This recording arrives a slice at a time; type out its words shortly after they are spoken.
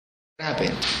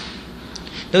happened?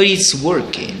 No, it's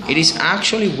working. It is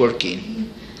actually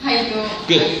working. I know.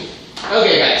 Good.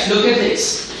 Okay, guys, look at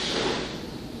this.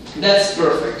 That's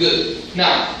perfect. Good.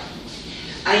 Now,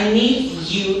 I need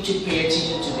you to pay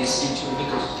attention to this intro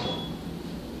because.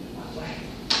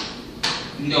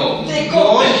 No,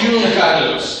 not you,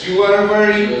 Carlos. You are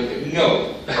very.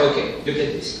 No. Okay, look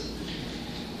at this.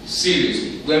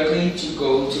 Seriously, we're going to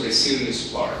go to the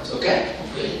serious part, okay?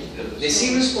 The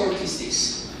serious part is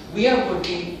this. We are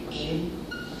working in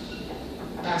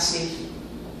passive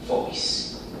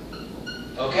voice,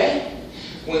 okay?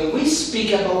 When we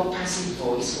speak about passive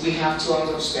voice, we have to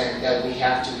understand that we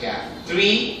have to have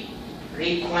three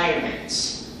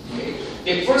requirements. Okay?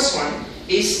 The first one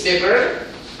is the verb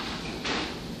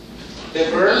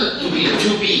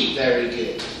to be. Very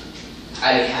good.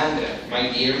 Alejandra, my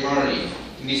dear Marie,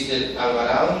 Mr.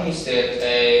 Alvarado,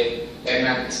 Mr.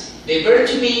 Hernandez. The verb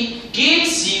to be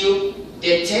gives you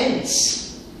the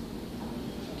tense.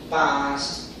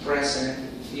 Past, present,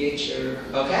 future,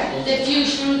 okay? The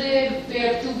future, the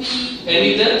verb to be.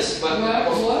 Any tense, but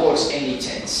of What? course any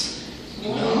tense.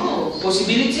 No.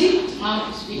 Possibility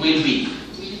will be.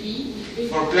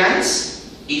 For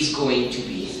plans, is going to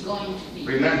be. It's going to be.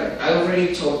 Remember, I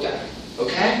already told that.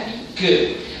 Okay?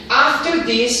 Good. After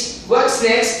this, what's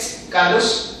next,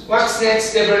 Carlos? What's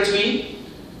next, the verb to be?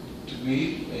 To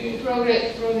be.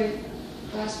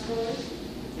 Past progress.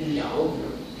 No.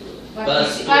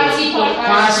 Participle.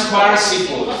 Past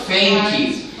participle. Thank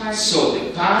you. Participle. So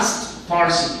the past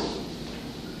participle.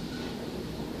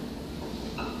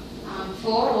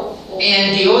 For or.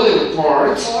 And the other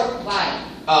part. Or by.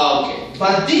 Okay.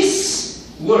 But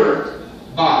this word,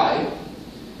 by,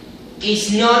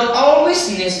 is not always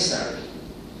necessary.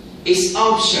 It's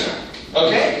optional.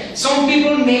 Okay? Some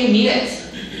people may need it.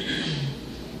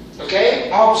 Okay?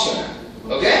 Optional.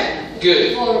 Okay?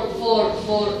 Good. For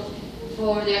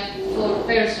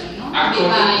person, no?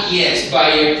 Yes, by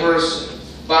a person,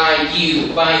 by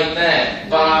you, by them,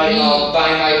 by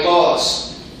my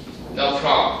boss. No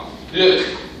problem.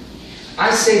 Look,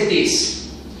 I said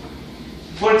this.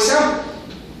 For example,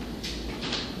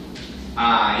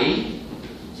 I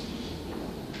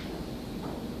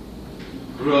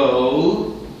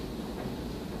grow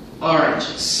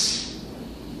oranges.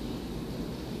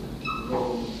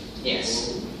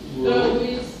 Yes.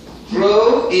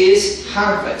 Grow is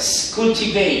harvest,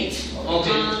 cultivate.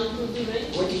 Okay.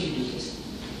 What do you do?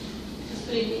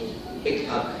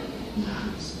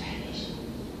 Spanish.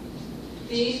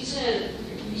 Teacher,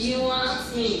 you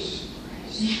asked me.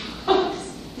 Teacher, What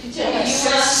you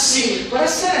asked me. is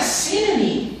that a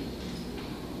synonym?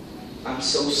 I'm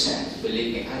so sad.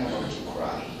 Believe me, I'm about to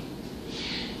cry.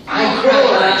 I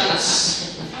grow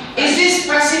oranges. Is this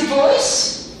passive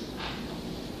voice?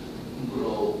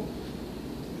 Grow.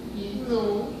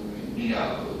 No. No.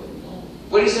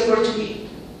 What is the verb to be?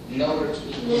 No verb to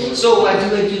be. So what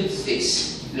do I do with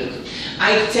this? Look,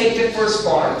 I take the first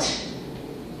part.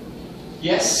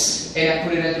 Yes, and I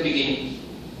put it at the beginning.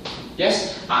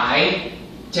 Yes, I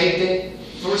take the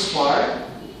first part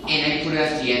and I put it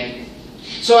at the end.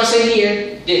 So I say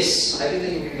here this. I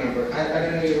didn't remember. I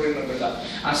don't even remember that.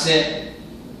 I said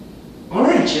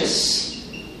oranges.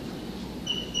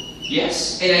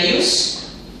 Yes, and I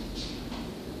use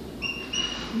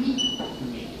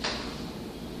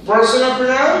personal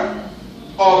pronoun,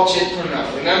 object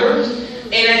pronoun, remember?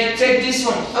 And I take this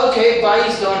one. Okay, by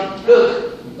is done.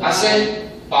 Look, I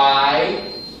said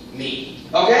by me.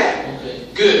 Okay?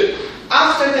 Good.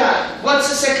 After that, what's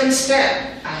the second step?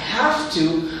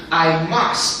 I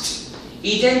must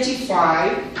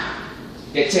identify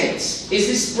the tense. Is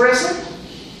this present?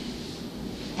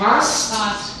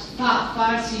 Past?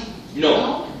 Participle.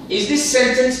 No. Is this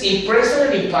sentence in present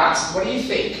or in past? What do you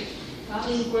think?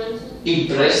 In present. In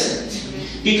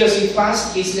present. Because in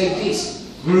past it's like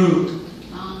this. Grew.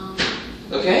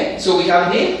 Okay? So we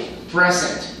have it in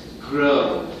present.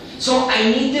 Grow. So I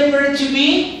need the verb to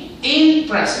be in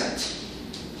present.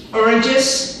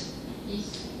 Oranges.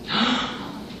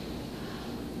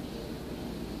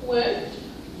 Where?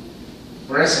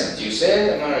 Present. You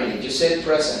said, Marilyn, you said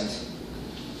present.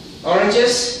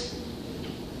 Oranges.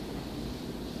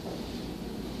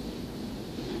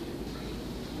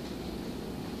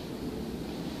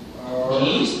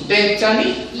 Then tell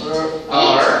me.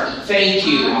 Are. Thank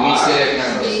you, Mr.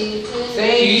 Hernandez.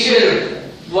 Thank you.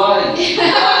 One. Teacher,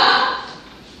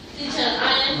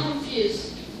 I am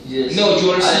confused. Yes. No,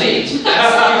 you are late.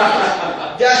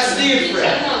 That's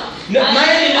different. No,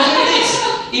 Marilyn, look at this.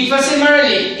 If I say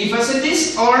Marilyn, if I say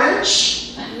this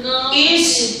orange No.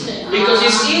 is teacher. because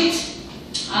it's it.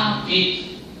 It.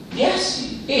 Yes,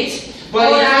 it.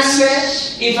 But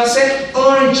Orange. if I said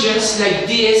oranges like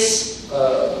this,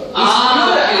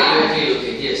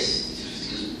 okay, yes.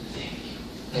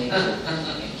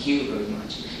 Thank you very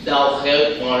much. Thou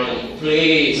help Marie,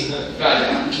 please.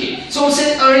 Okay. So I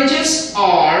said oranges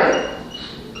are,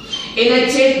 and I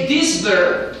take this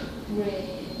verb. Red.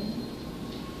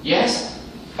 Yes?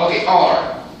 Okay,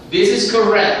 are. This is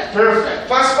correct. Perfect.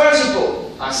 Past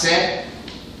participle. I said.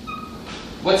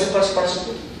 What's the past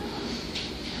participle?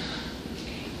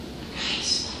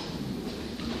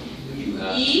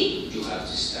 Guys, you have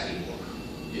to study more.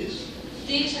 Yes.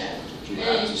 Teacher. You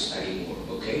have to study more.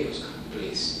 Okay, Oscar,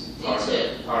 please. Harder,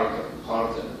 Teacher. harder,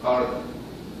 harder, harder.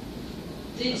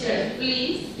 Teacher,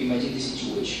 please. Imagine the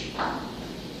situation.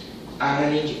 I'm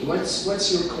an engineer.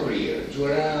 What's your career? You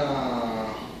are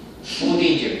a food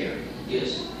engineer.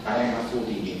 Yes. I am a food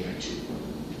engineer too.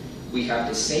 We have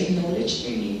the same knowledge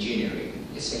in engineering,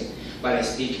 the same, but I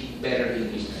speak better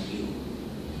English than you.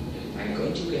 I'm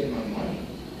going to get my money.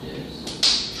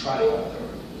 Yes. Try harder.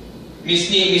 Miss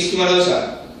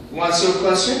Timarosa, what's your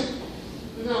question?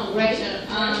 No, Red. teacher.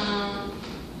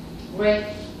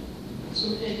 Red.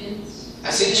 Suggestions.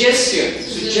 A suggestion.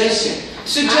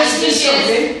 Suggest me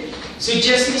something.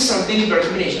 Suggest me something in verb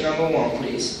combination number 1,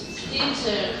 please.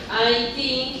 Teacher, I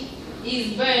think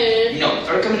it's better. No,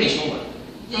 verb combination 1.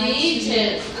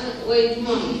 Teacher, wait,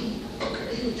 mom.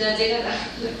 Okay. Ya llega la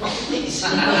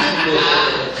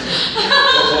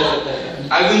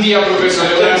Algún día, profesor,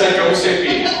 le voy a hacer como usted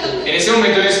pide. En ese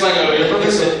momento en español, oye,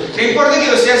 profesor. No importa que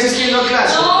lo esté asistiendo a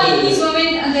clase. No, en this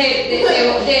moment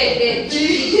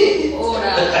de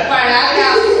hora,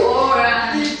 parágrafo,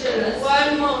 hora,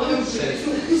 One moment.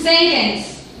 sentence.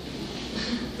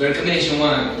 Verb combination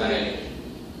 1, Daniel.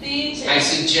 Teacher, I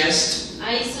suggest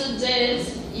I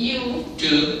suggest you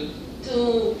to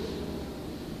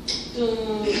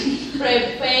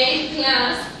prepare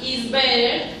class is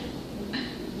better.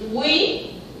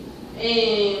 We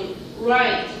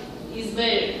write is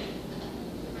better.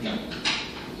 no.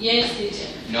 Yes, teacher.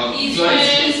 No. Is You are,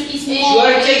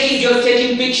 better. you're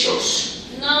taking pictures.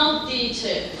 No,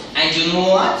 teacher. And you know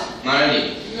what,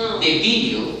 Marilyn? No. The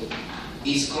video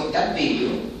is that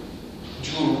video,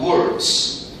 your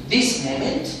words, this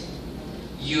moment,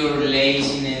 your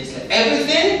laziness,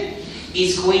 everything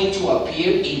is going to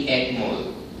appear in egg mode.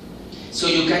 So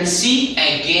you can see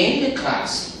again the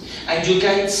class and you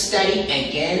can study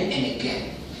again and again.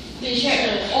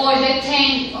 Teacher, or the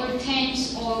themes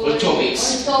or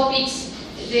topics. or topics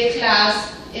the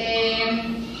class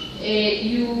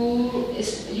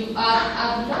you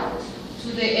upload to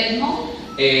the Edmond.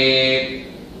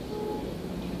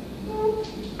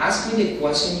 Ask me the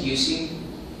question using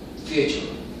future.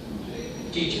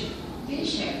 Teacher,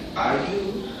 Teacher, are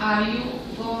you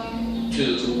going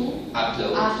to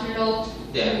upload upload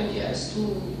them? Yes.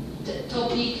 to the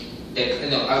topic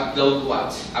No, upload what?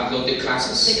 Upload the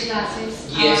classes. the classes?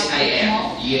 Yes, of I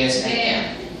am. Edmond, Yes, I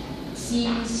am.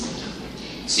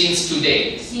 Since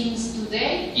today.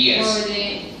 today? Yes. For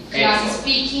the class Edmond.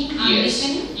 speaking and Yes.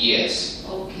 listening? Yes.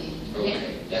 Okay. Okay.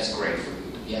 That's great for you.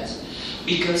 Yes.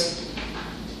 Because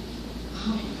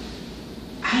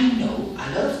I know a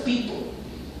lot of people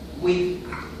with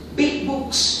big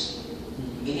books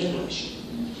in English.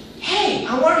 Hey,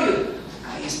 how are you?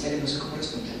 Ay, espere, no sé cómo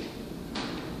responderle.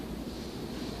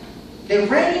 The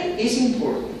writing is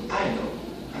important. I know.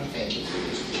 And thank you for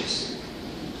your suggestion.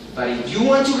 But if you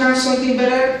want to have something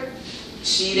better,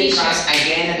 see the class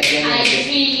again and again and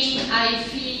again. I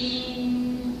feel.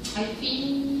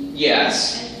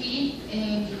 Yes.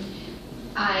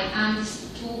 I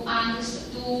understand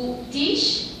to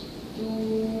teach, To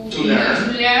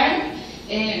learn.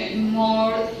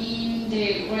 more in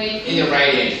the writing. In the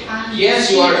writing. And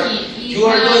Yes, you are. speaking. You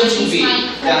are going to It's be. my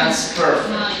That's perfect.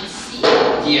 my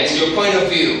Yes, your point of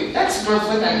view. That's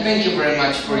perfect, and thank you very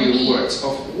much for your words.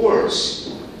 Of course.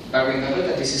 But remember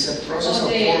that this is a process of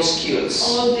 4 skills.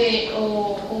 all the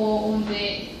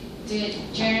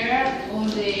general, on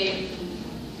the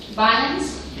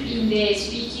balance in the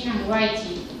speaking and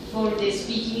writing. For the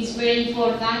speaking is very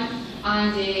important,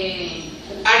 and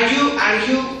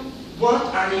What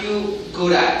are you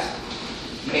good at?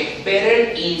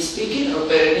 Better in speaking or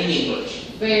better in English?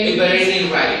 Better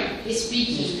in writing.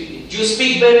 speaking. You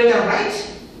speak better than write?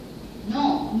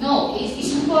 No,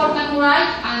 it's important,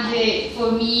 right? And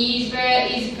for me,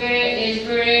 it's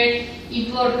very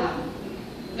important.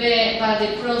 But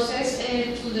the process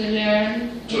to the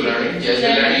learn. To learn, yes, the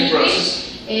learning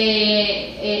process.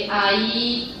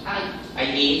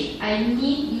 I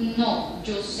need no,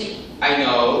 just say. I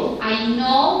know I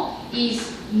know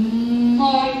is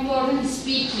more important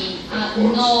speaking. Of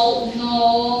course.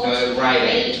 No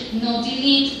Writing. no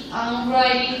delete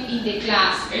writing in the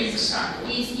class.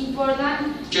 Exactly. It's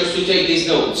important. Just to take these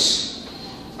notes.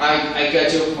 I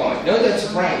got your point. No, that's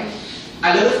right.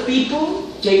 A lot of people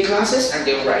take classes and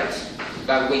they write.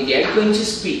 But when they are going to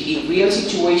speak in real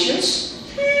situations,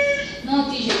 No,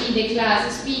 teacher, in the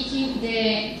class speaking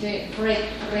the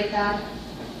retard.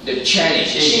 the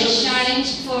challenge. The challenge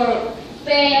for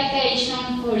pay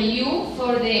attention for you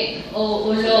for the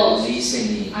loss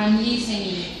Listening. and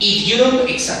listening. If you don't,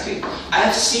 exactly. I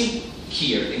have seen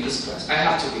here in this class, I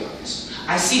have to be honest.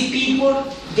 I see people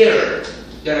there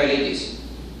that are like this.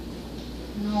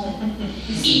 No,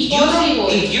 it's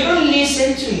If you don't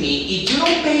listen to me, if you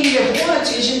don't pay the full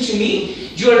attention to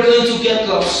me, you are going to get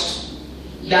lost.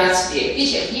 That's it.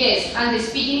 Teacher, yes, and the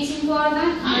speaking is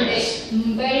important, and Yes.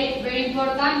 the very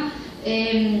important.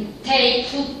 Take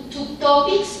two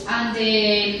topics and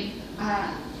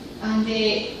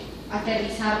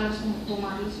aterrizarlos,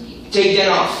 tomarlos. Take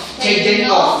them off. Take them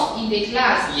off. in the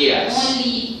class. Yes.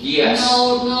 Only. Yes.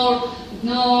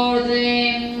 Nor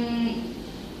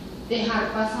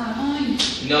dejar pasar. Ay,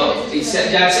 No, that's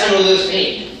another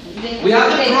thing. The, We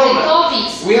have the problem. The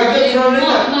topics. We have the problem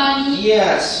Not that, money.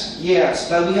 yes,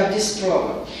 but we have this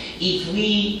problem. If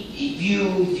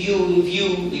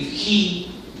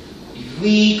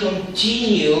we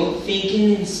continue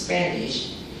thinking in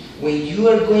Spanish, when you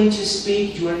are going to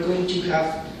speak, you are going to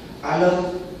have a lot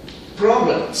of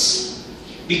problems.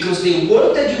 Because the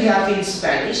word that you have in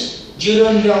Spanish, you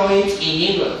don't know it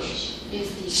in English. Yes,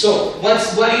 teacher. So,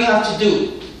 what do you have to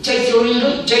do? Take your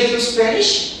English, take your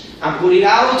Spanish, and put it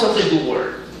out of the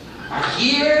word. And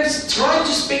here's trying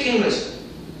to speak English.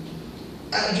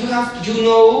 You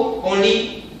know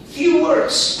only few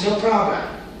words, no problem.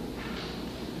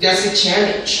 That's the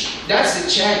challenge. That's the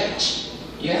challenge.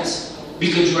 Yes?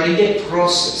 Because you are in the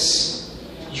process.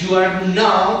 You are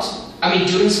not,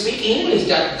 you don't speak English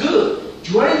that good.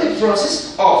 You are in the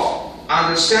process of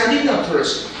understanding a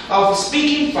person, of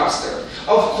speaking faster,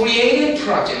 of creating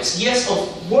projects, yes, of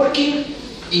working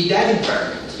in that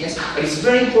environment, yes. But it's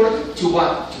very important to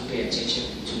what? To pay attention,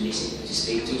 to listen, to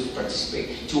speak, to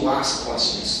participate, to ask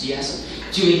questions, yes,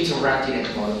 to interact in a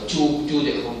model, to do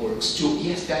the homeworks,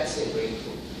 yes, that's it, very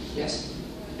important. Yes,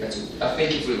 that's it.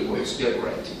 Thank you for the words. They're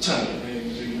great. Tell me, are you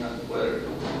drinking water?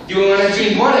 You want to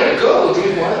drink water? Go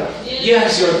drink water.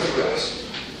 Yes, you're correct.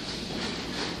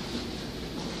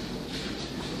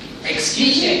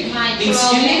 Excuse me.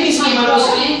 Miss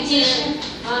problem, teacher.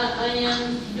 I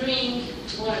am drink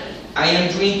water. I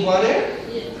am drink water.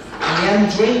 Yes. I am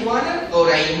drink water, or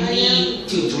I need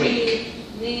to drink.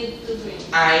 Need to drink.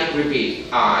 I repeat.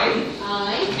 I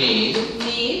need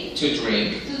to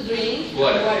drink. To drink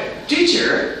Water.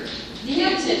 Teacher.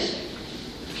 Teacher.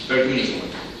 Very good one.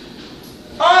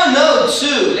 Oh no,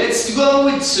 two. Let's go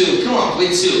with two. Come on,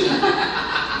 with two.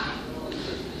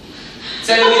 It's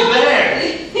a little bit better.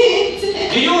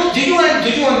 Do you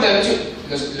want them to?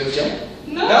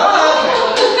 No.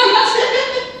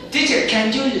 Okay. Teacher,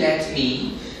 can you let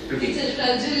me repeat? Teacher,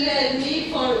 can you let me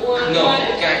for one No.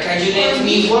 water? Can you let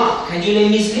me what? Can you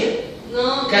let me sleep?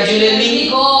 No. Can you let me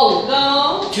go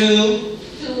to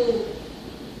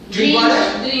drink water?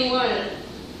 Drink water.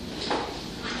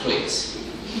 Please.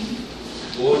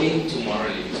 Boarding tomorrow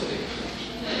leave today.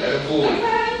 Let her board.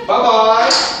 Bye bye.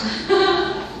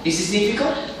 Is this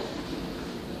difficult?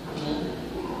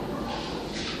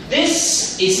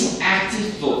 This is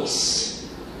active voice.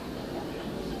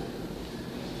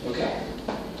 Okay?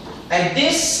 And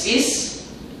this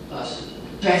is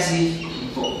passive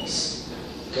voice.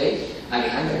 Okay?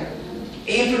 Alejandra,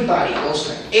 everybody,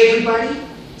 Oscar, everybody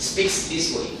speaks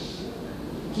this way.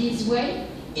 This way?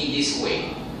 In this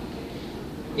way.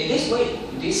 In this way.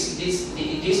 In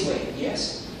this way,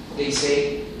 yes. They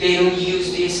say they don't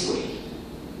use this way.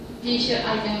 Teacher,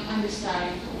 I don't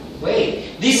understand.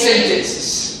 Wait, these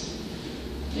sentences.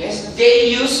 Yes,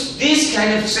 they use these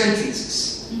kind of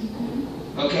sentences.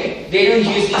 Okay? They don't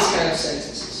use these kind of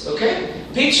sentences. Okay?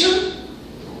 Picture?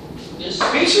 Yes.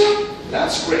 Picture?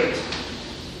 That's great.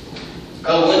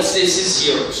 Oh, what's this? Is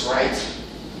yours, right?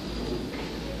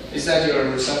 Is that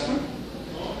your supper?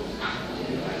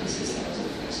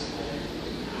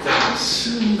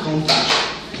 Thanks.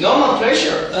 Compassion. No, my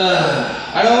pleasure.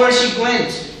 I don't know where she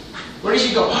went. Where did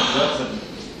she go?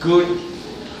 Good.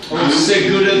 I'm so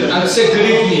good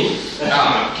evening.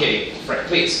 Okay, Fred,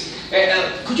 please.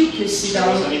 Could you please sit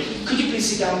down? Could you please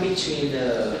sit down between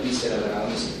Mr. Alvarado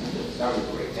and Mr. Fernandez? That would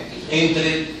be great. Thank you.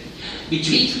 Entre.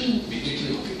 Between.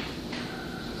 Okay.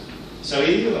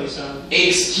 ¿Sabía?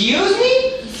 Excuse me?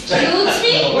 Excuse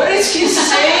me? What is he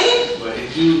saying? What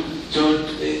did you So,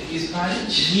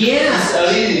 Spanish? Yes.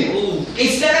 A video.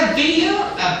 Is that a video?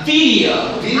 A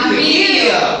video. A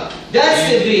video.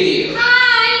 That's the video.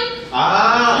 Hi!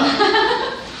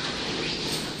 Ah!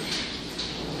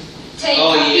 Take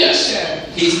Oh, a yes.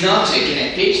 picture. He's not taking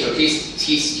a picture. He's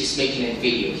just making a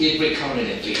video. He's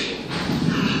recording a video.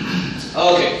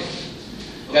 Okay.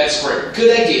 That's great.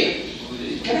 Good idea.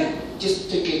 Can I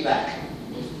just take it back?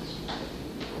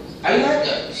 I like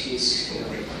that. He's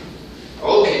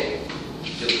okay.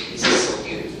 Look, this is so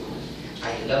beautiful.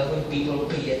 I love when people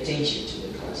pay attention to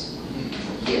the class.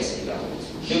 Yes, I love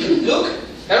it. Look,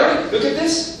 Harry, look at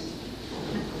this.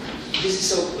 This is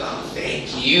so. Oh,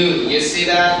 thank you. You see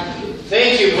that?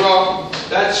 Thank you, bro.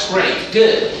 That's great.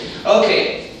 Good.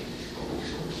 Okay.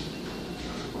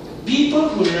 People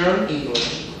who learn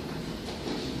English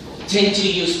tend to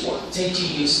use what? Tend to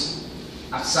use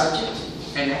a subject,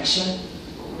 an action,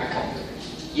 a character.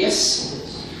 Yes?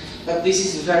 But this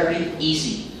is very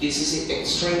easy. This is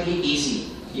extremely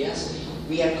easy. Yes?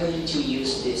 We are going to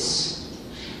use this.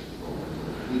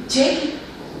 We take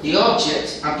the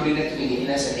object and put it at the beginning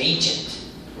as an agent.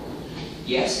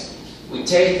 Yes? We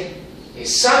take a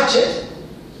subject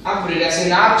and put it as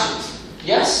an object.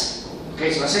 Yes?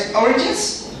 Okay, so I said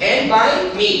oranges and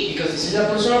by me, because this is a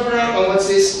personal pronoun, and what's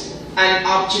this? An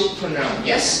object pronoun.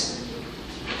 Yes?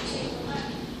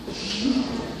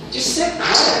 Just said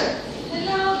water.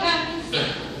 Hello, guys.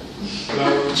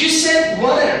 You said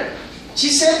water. She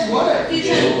said water.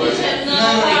 Teacher, teacher, no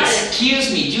No, water.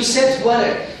 excuse me. You said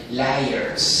water.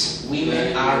 Liars.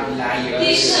 Women are liars.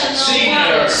 Teacher, no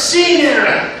Sinner. water. Sinner.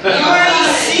 You are a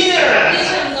sinner.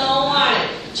 Teacher, no water.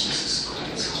 Jesus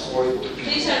Christ, horrible.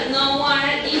 Teacher, no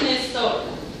water in the store.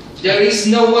 There is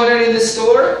no water in the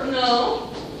store? No.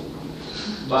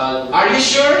 But Are you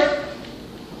sure?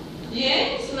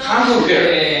 Yes, no.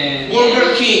 Hamburger.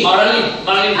 Burger King. Marilyn, I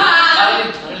And- like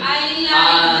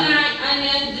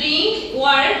drink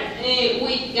water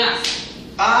with gas.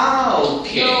 Ah,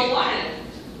 okay. No water.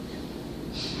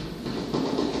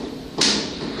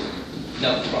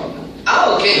 No problem.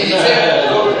 Ah, okay.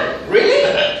 Really? Really?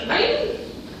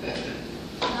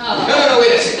 No, no,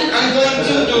 wait a second. I'm going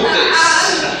to do this.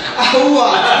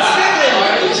 What?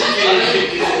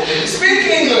 Speak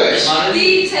English.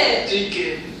 Teacher.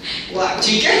 Chicken. What?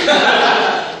 Chicken?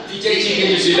 DJ Chicken,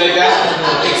 you see like that?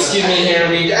 Excuse me,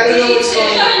 Henry. I don't know what's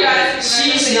going on.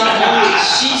 She's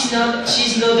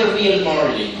not the real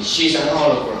Marlene. She's an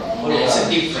hologram. It's a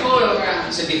different. Hologram.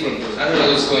 It's a different person. I don't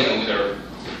know what's going on with her.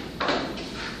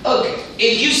 Okay.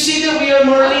 If you see the real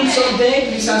Marlene someday,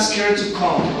 please ask her to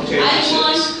come. Okay.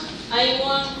 I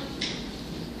want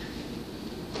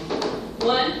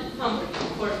one hamburger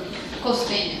for me.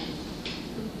 Costeña.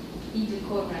 Y tu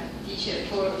cobra. Teacher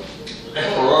for.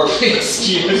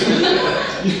 Excuse me.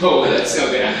 No, that's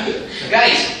not gonna happen.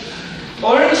 Guys,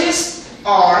 oranges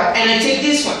are, and I take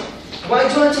this one. Why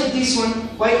do I take this one?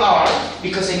 Why are?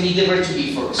 Because I need the verb to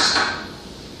be first.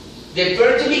 The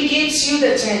verb to be gives you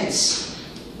the tense.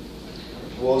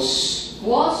 Was,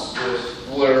 Was.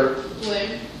 were, Were.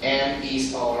 and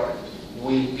is, are,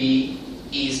 will be,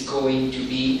 is going to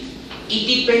be.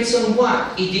 It depends on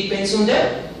what? It depends on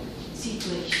the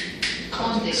Situation.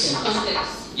 Context.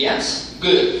 Context. yes?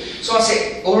 Good. So I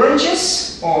say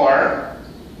oranges are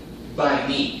by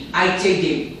me. I take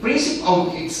the principle,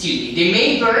 the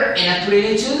main verb and I put it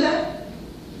into the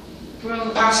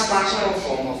past partial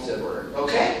form of the verb.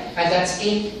 Okay? And that's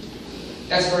it.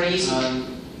 That's very easy.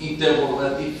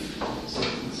 Interrogative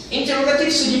sentence.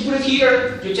 Interrogative, so you put it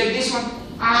here. You take this one.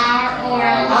 Are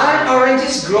orange. Are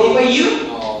oranges grown by you?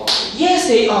 No. Yes,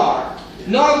 they are.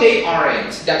 No, they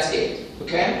aren't. That's it.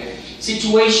 Okay?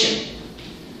 Situation.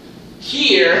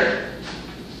 Here,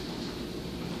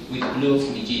 with blue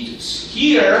finiquitos.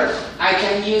 Here, I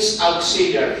can use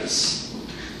auxiliaries.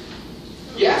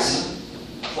 Yes?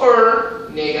 Or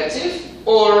negative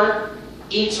or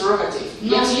interrogative.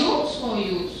 No Yes? use or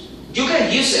use? You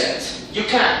can use it. You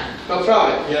can. No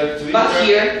problem. You have three But verbs?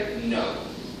 here, no.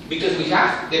 Because we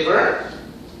have the verb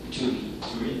to be.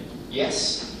 Three.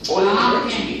 Yes. Only the verb to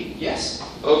Okay. be. Yes.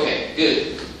 Okay,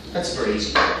 good. That's very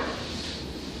easy.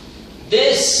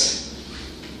 This.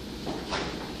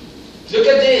 Look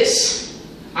at this.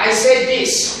 I said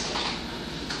this.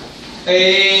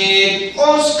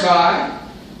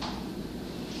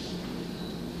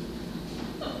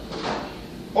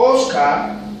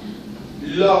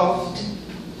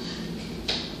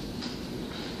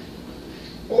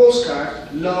 Oscar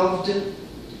loved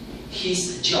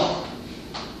his job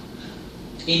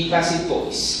in passive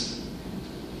voice.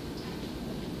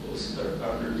 Oscar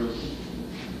loved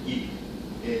it.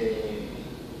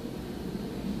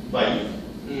 By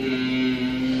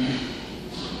Mm,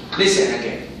 Listen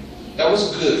again. That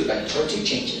was good, but try to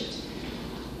change it.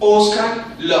 Oscar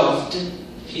loved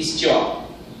his job.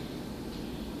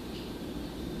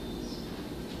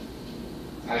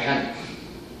 Alejandro.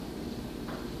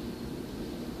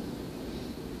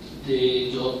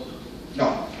 The job.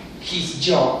 No, his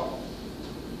job.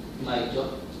 My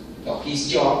job. No, his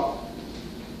job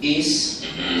is,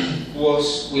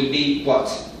 will be what?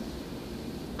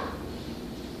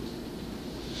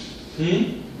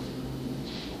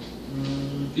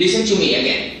 Listen to me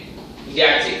again. The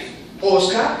active.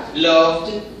 Oscar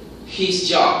loved his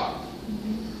job.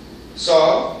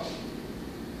 So,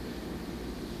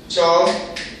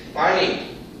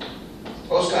 Marlene,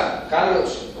 Oscar,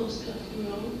 Carlos. Oscar,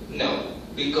 no. No,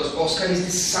 because Oscar is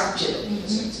the subject of the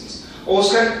sentence.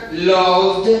 Oscar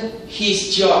loved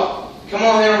his job. Come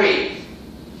on, Henry.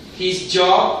 His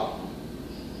job.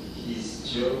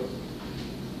 His job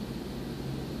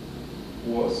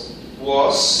was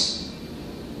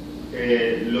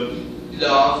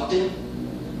loved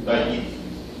by it.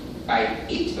 by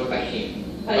it or by him?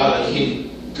 By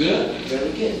him. Good,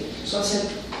 very good. So I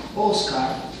said,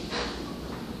 Oscar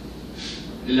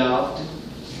loved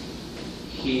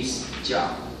his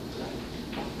job.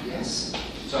 Yes.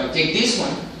 So I take this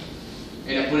one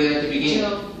and I put it at the beginning.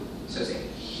 Job. So I say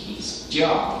his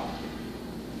job.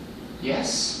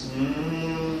 Yes.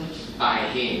 By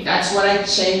him. That's what I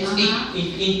changed.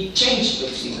 It changed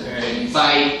those things. Okay.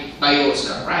 By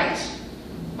Oscar, right?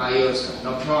 By Oscar,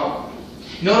 no problem.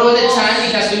 Not all the time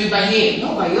it has to be by him.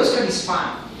 No, by Oscar is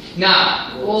fine.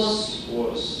 Now, Was.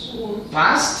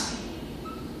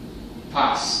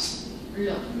 past.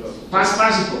 Love. Past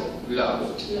participle. Love.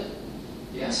 Love.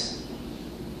 Yes.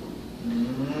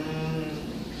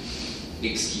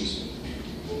 Excuse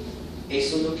me.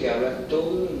 Eso es lo que hablan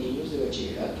todos los niños de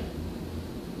bachillerato,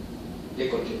 de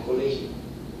cualquier colegio.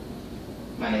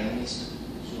 Manejan esto.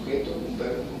 Sujeto, un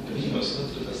verbo, un complemento.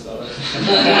 Nosotros hasta ahora.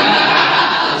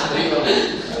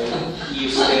 Y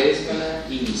ustedes van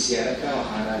a iniciar a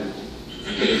trabajar algo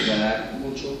que les va a dar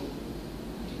mucho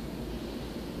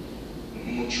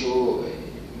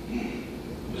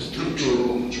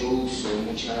uso,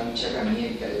 mucha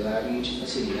herramienta, le va a dar mucha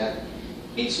facilidad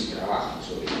en su trabajo,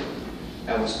 sobre todo.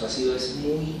 La voz pasiva es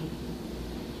muy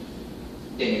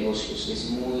de negocios, es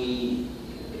muy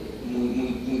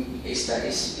está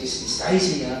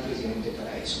diseñada precisamente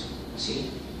para eso, ¿sí?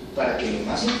 Para que lo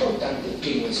más importante,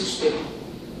 que no es usted,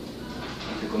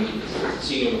 entre comillas,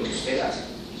 sino lo que usted hace,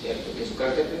 ¿cierto? Que su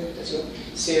carta de presentación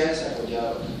sea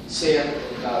desarrollado, sea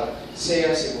protocolo,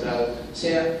 sea asegurado,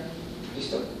 sea...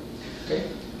 ¿Listo? ¿Ok?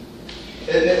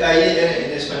 Ahí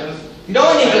en español.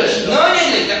 No en inglés, no en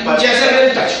inglés, ya cerré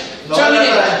el tacho. No, Solo en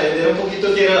para inglés. entender un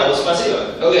poquito tiene la voz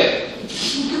pasiva. Ok,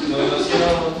 No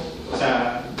quiero, o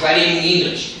sea, but in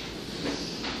English,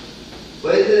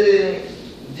 what is the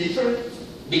difference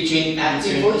between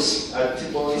active voice active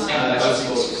voice and and passive passive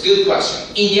voice. voice? Good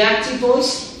question. In the active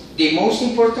voice, the most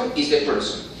important is the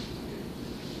person.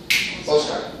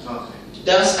 Oscar Okay.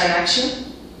 does an action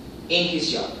in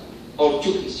his job or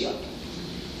to his job.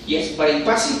 Yes, but in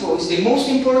passive voice, the most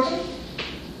important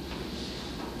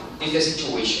is the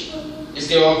situation, is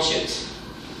the object.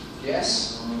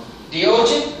 Yes, the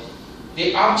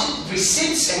object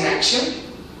receives an action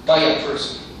by a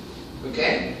person.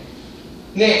 Okay.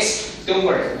 Next, don't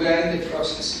worry, we are in the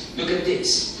process. Look at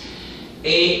this.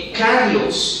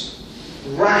 Carlos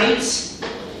writes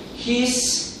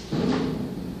his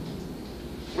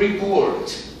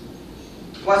report.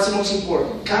 What's the most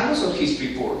important, Carlos or his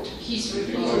report? His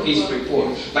report. His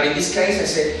report. But in this case, I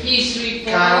said His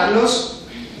report. Carlos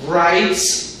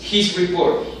writes his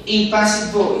report. In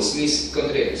passive voice, Miss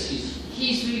Contreras.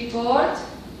 His report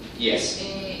Yes.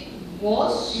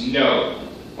 was No.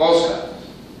 Oscar.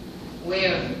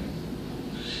 where?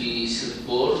 His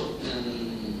report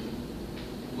and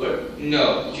where?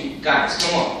 No. You guys,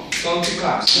 come on. Come to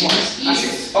class. Come on. I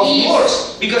said, of Is.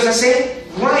 course, because I said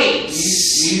writes.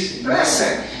 Is.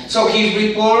 Present. So his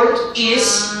report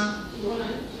is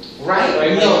right.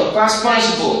 Right. No. Past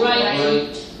participle. Right.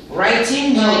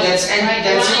 Writing. No. That's Right.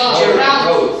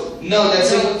 a no.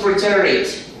 That's a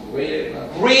preterite.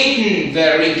 Written.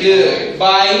 Very good.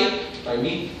 By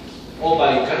me? Or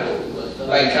by Carlos?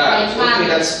 By Carlos. By Okay,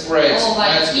 that's present. Oh, by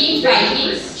That's him, thank by you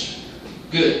very his. much.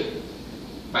 Good.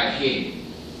 By him.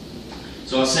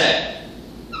 So I said,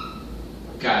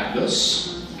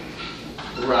 Carlos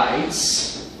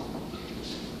writes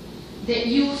The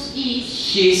use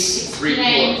is his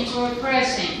explained report. for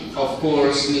present. Of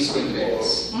course, Miss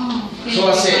Contreras. Oh, thank So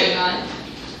I you, said- my God.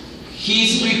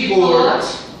 His report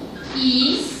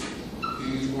Is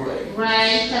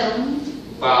written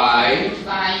by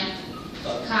by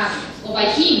Carlos. or by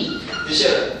him.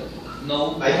 Teacher,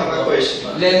 No. I have a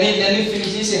question. Let me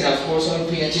finish this, and of course I'm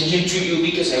paying attention to you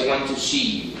because I want to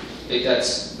see you.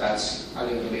 That's a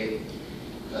little bit.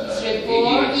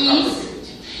 Report is.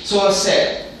 So I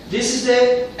said this is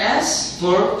the S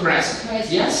for present.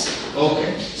 Present. Yes.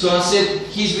 Okay. So I said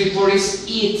his report is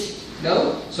it.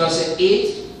 No. So I said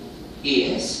it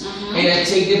is, and I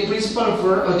take the principal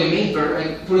verb or the main verb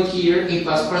and put it here in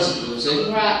past participle.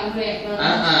 So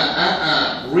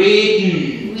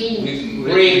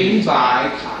written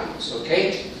by Carlos.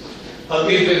 Okay. How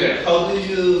do you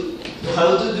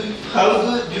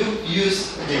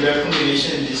use the verb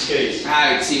combination in this case?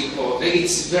 It's important.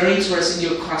 It's very interesting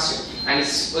your question, and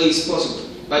it's possible,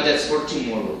 but that's for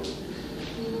tomorrow.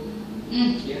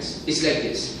 Yes, it's like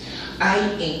this. I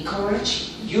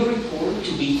encourage your report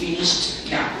to be finished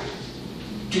now.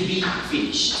 To be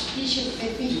finished. To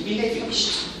be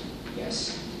finished.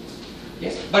 Yes.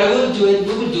 Yes. But we will do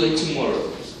it tomorrow.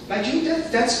 But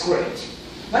that's great.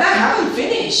 But I haven't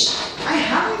finished.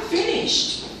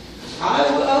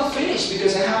 I'll finish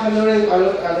because I have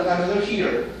another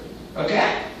here.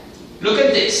 Okay? Look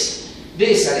at this.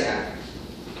 This, Alejandra.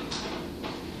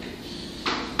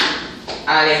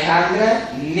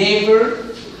 Alejandra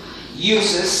never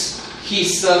uses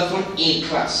his cell phone in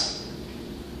class.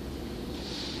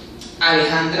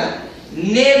 Alejandra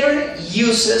never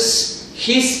uses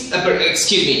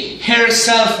her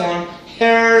cell phone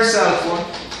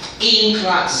in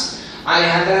class.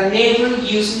 Alejandra never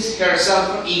uses her cell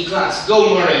phone in class.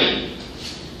 Go, Marilyn.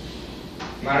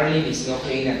 Marilyn is not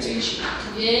paying attention.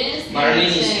 Yes. Marilyn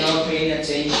is not paying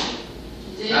attention.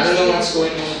 I don't know what's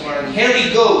going on with Marilyn.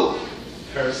 Henry, go.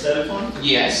 Her cell phone?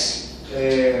 Yes.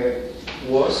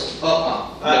 Was?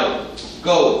 No.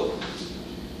 Go.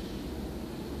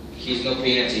 He's not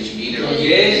paying attention either.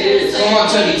 Yes. Come on,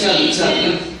 tell me.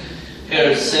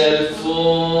 Her cell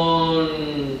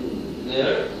phone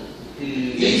there.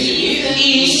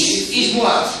 Is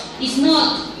what? It's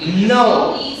not.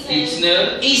 No. It's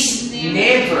never. It's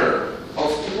never.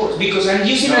 Of course, because I'm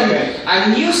using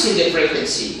the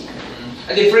frequency.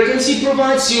 And the frequency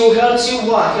helps you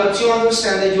what? Helps you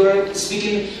understand that you are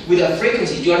speaking with a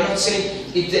frequency. You are not saying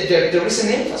there is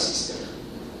an emphasis there.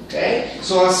 Okay?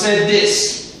 So I said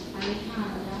this.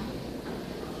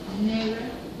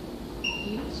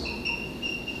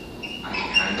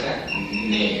 Alejandra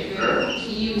never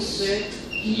uses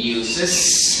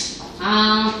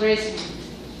present.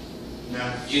 No.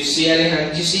 You see,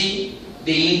 Alejandra, you see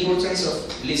the importance of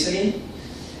listening?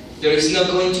 There is not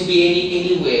going to be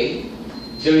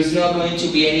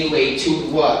any way to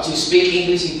what? To speak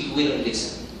English if we don't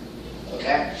listen.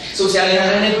 Okay? So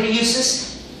Alejandra never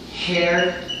uses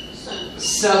her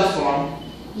cell phone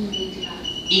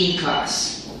in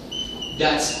class.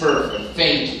 That's perfect.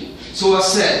 Thank you. So I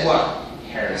said what?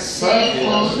 Her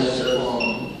cell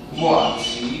phone. What?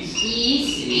 Is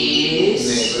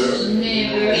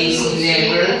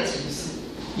never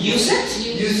use it?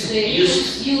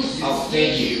 Oh,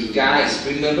 thank you. Guys,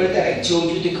 remember that I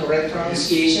told you the correct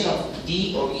pronunciation of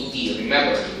D or ED.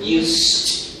 Remember,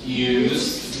 used.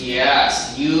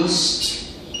 Yes, used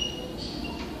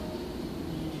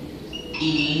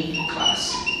in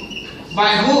class.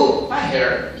 By who? By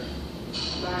her.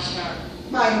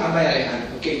 By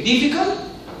Alejandra. Okay, difficult?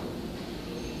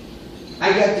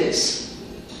 I got this.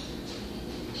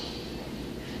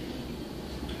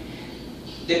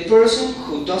 The person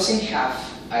who doesn't have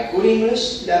a good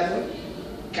English level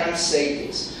can say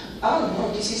this. Oh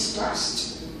no, this is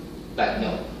past. But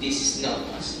no, this is not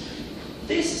past.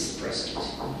 This is present.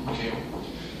 Okay.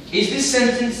 Is this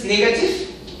sentence negative?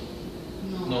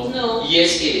 No.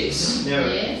 Yes, it is. Never.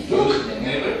 Yes. Look,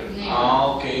 Never.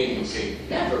 Ah, okay.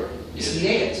 never. It's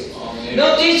negative. Okay.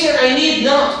 No, teacher, I need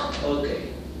not. Okay.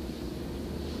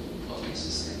 Okay,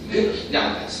 sister. Good.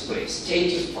 Now, guys, please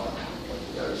take your phone.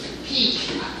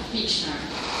 Picture.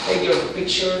 Take your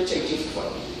picture, take your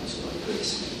photo.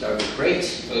 Please. That would be great.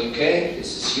 Okay, this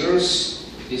is yours.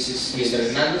 This is Mr.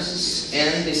 Hernandez's,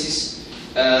 and this is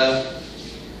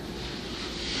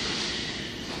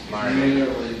Margaret. I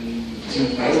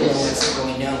don't know what's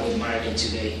going on with Margaret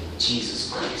today. Jesus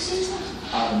Christ.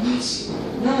 I'll miss you.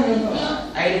 No.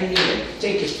 I don't need it.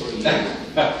 Take it for you.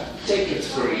 Take it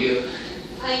for you.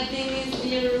 I think it's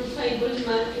your favorite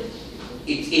market.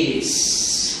 It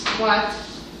is. What?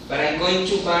 But I'm going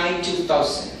to buy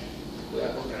 2,000. Voy a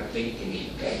comprar 20,000,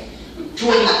 okay?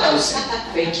 20,000.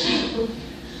 Thank you.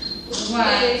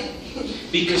 What?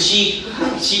 Because she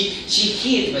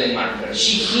hid the marker.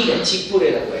 She hid it. She put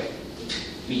it away.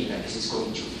 Mira, this is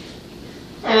going to.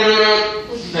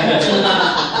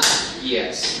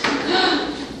 Yes.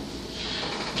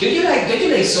 Do you like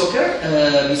soccer,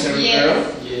 Mr. Yes. Earl?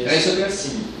 Yes. Like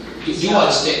soccer? You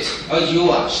watched it. Oh, you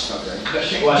watched soccer.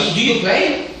 Watch. Do you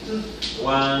play?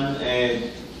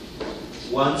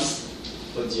 Once,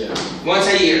 but yeah. Once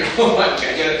a year. Oh my God.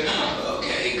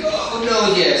 Okay, go.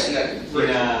 No, yes. In a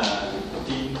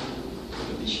team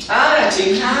competition. Ah,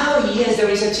 team. Oh, yes, there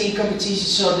is a team competition.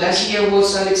 So last year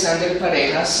was Alexander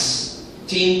Pareja's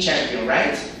team champion,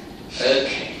 right?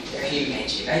 Okay,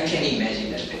 I can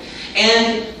imagine that.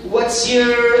 And what's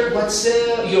your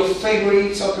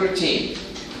favorite soccer team?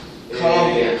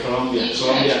 Colombia. Colombia. You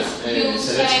Colombia. said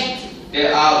Selection.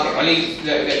 Yeah, okay, only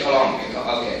the Colombia.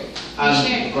 Okay.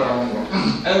 And Colombia.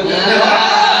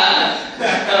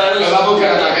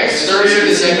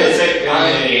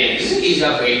 Is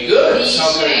a very good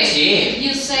soccer team.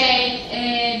 You say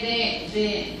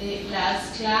the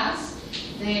last class,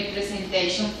 the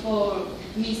presentation for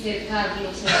Mr.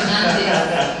 Carlos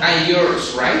Hernandez. And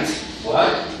yours, right?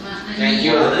 What? And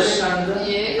yours.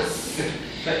 Yes.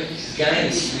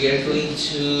 Guys, we are going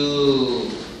to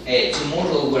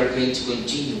tomorrow. We are going to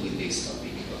continue with this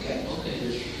topic. Okay.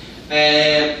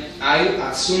 Okay.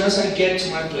 As soon as I get to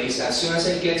my place, as soon as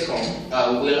I get home, I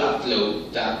will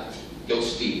upload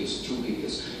those videos, 2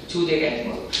 videos, to the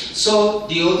Edmodo, so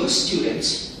the other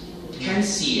students can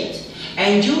see it,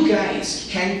 and you guys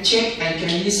can check and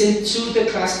can listen to the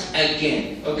class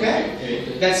again. Okay?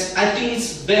 I think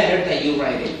it's better that you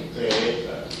write it.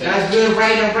 That's good.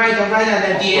 Write and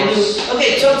at the end.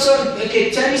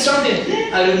 Okay, tell me something.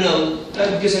 I don't know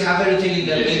because I have everything in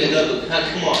the notebook.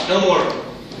 Come on, no more.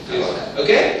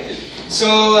 Okay?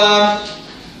 So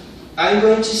I'm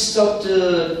going to stop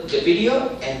the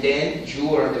video, and then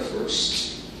you are the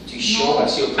first to show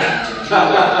us your project. You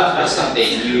are the first, and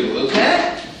then you.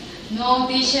 Okay? No,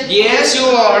 teacher. Yes, you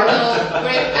are.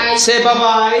 No, Say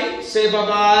bye-bye. Say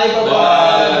bye-bye.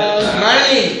 Bye-bye.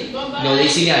 Marilyn. Bye-bye. No,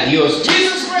 dicen adiós.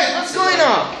 Jesus Christ, what's going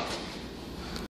on?